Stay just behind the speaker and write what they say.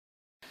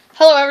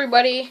Hello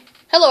everybody,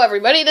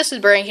 this is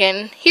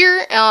Brankin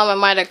here. I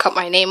might have cut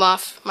my name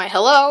off my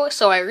hello,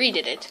 so I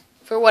redid it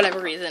for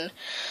whatever reason.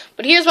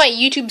 But here's my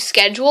YouTube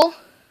schedule.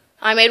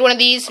 I made one of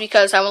these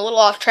because I'm a little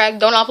off track,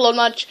 don't upload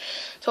much,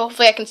 so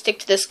hopefully I can stick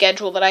to this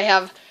schedule that I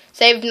have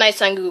saved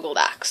nice on Google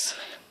Docs.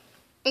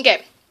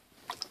 Okay,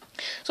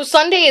 so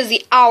Sunday is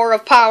the hour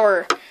of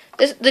power.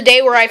 This is the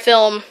day where I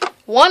film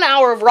 1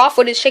 hour of raw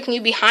footage taking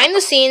you behind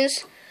the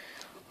scenes,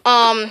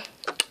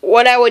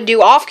 what I would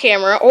do off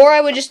camera, or I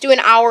would just do an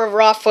hour of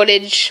raw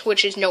footage,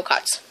 which is no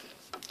cuts.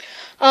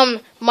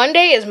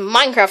 Monday is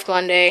Minecraft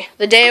Monday,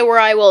 the day where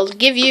I will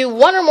give you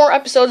one or more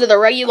episodes of the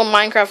regular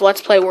Minecraft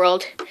Let's Play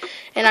world,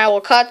 and I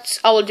will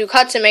do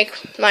cuts and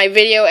make my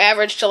video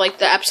average to like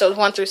the episodes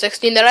 1 through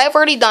 16 that I've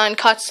already done,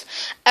 cuts,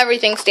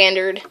 everything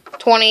standard,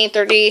 20,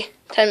 30,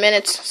 10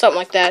 minutes, something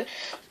like that.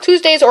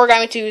 Tuesday's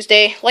Origami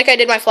Tuesday, like I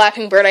did my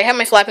Flapping Bird. I have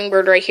my Flapping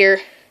Bird right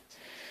here.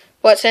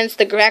 But since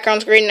the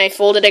background's green and I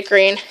folded it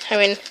green,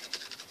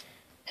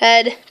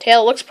 head,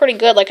 tail, looks pretty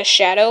good, like a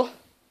shadow.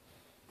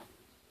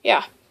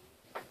 Yeah.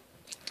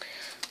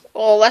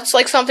 Well, that's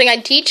like something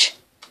I'd teach.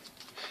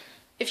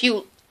 If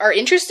you are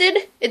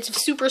interested, it's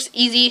super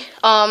easy.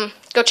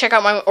 Go check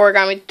out my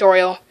origami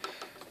tutorial.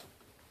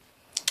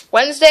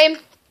 Wednesday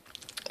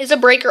is a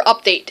breaker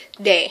update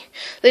day.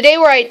 The day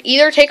where I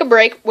either take a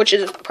break, which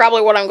is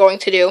probably what I'm going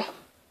to do,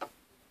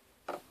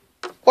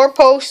 or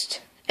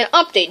post an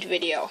update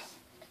video.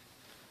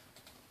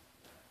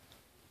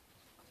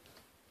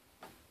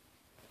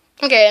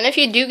 Okay, and if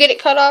you do get it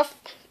cut off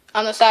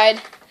on the side,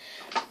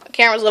 the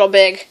camera's a little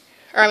big,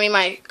 or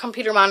my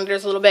computer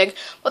monitor's a little big,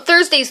 but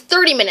Thursday's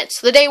 30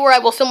 minutes, the day where I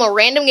will film a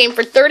random game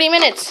for 30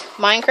 minutes.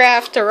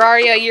 Minecraft,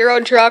 Terraria, Euro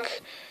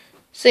Truck,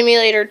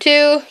 Simulator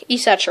 2,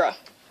 etc.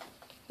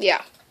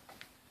 Yeah.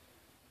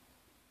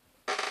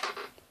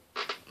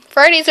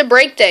 Friday's a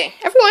break day.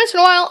 Every once in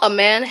a while, a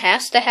man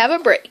has to have a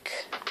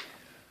break.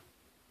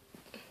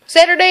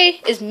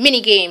 Saturday is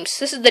mini games.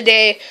 This is the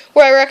day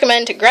where I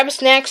recommend to grab a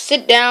snack,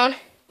 sit down,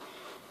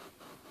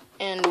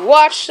 and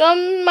watch some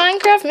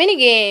Minecraft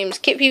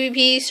minigames, kit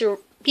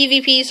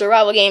PvP,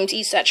 survival games,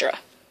 etc.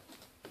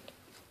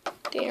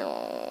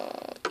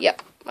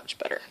 Yep, much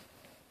better.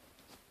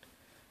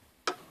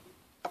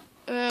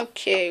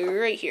 Okay,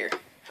 right here.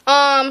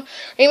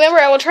 Remember,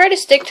 I will try to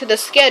stick to the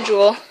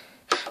schedule,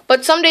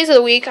 but some days of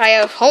the week I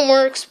have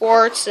homework,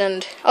 sports,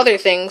 and other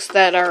things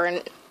that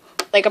are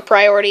like a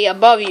priority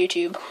above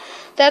YouTube.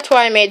 That's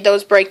why I made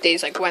those break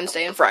days like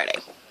Wednesday and Friday.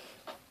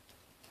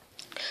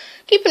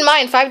 Keep in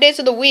mind, 5 days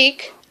of the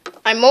week,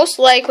 I most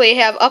likely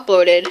have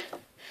uploaded.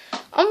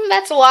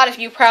 That's a lot if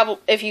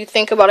you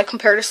think about it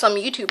compared to some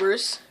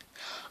YouTubers.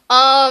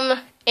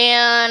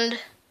 And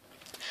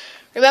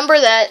remember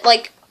that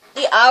like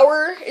the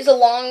hour is a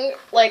long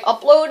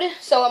upload,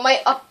 so it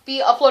might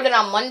be uploaded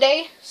on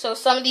Monday. So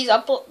some of these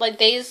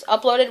days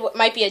uploaded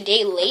might be a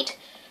day late.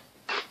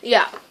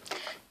 Yeah,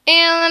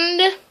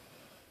 and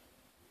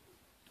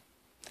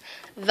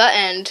the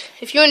end.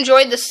 If you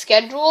enjoyed the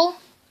schedule,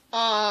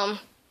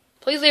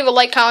 please leave a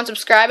like, comment,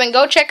 subscribe, and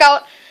go check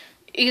out,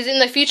 because in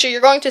the future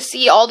you're going to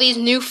see all these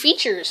new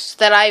features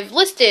that I've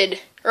listed,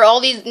 or all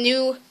these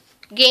new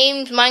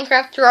games,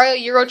 Minecraft,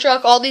 Terraria, Euro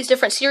Truck, all these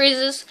different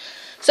series.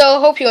 So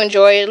hope you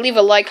enjoyed. Leave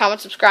a like,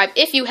 comment, subscribe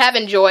if you have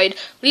enjoyed.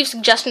 Leave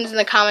suggestions in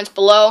the comments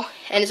below.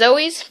 And as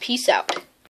always, peace out.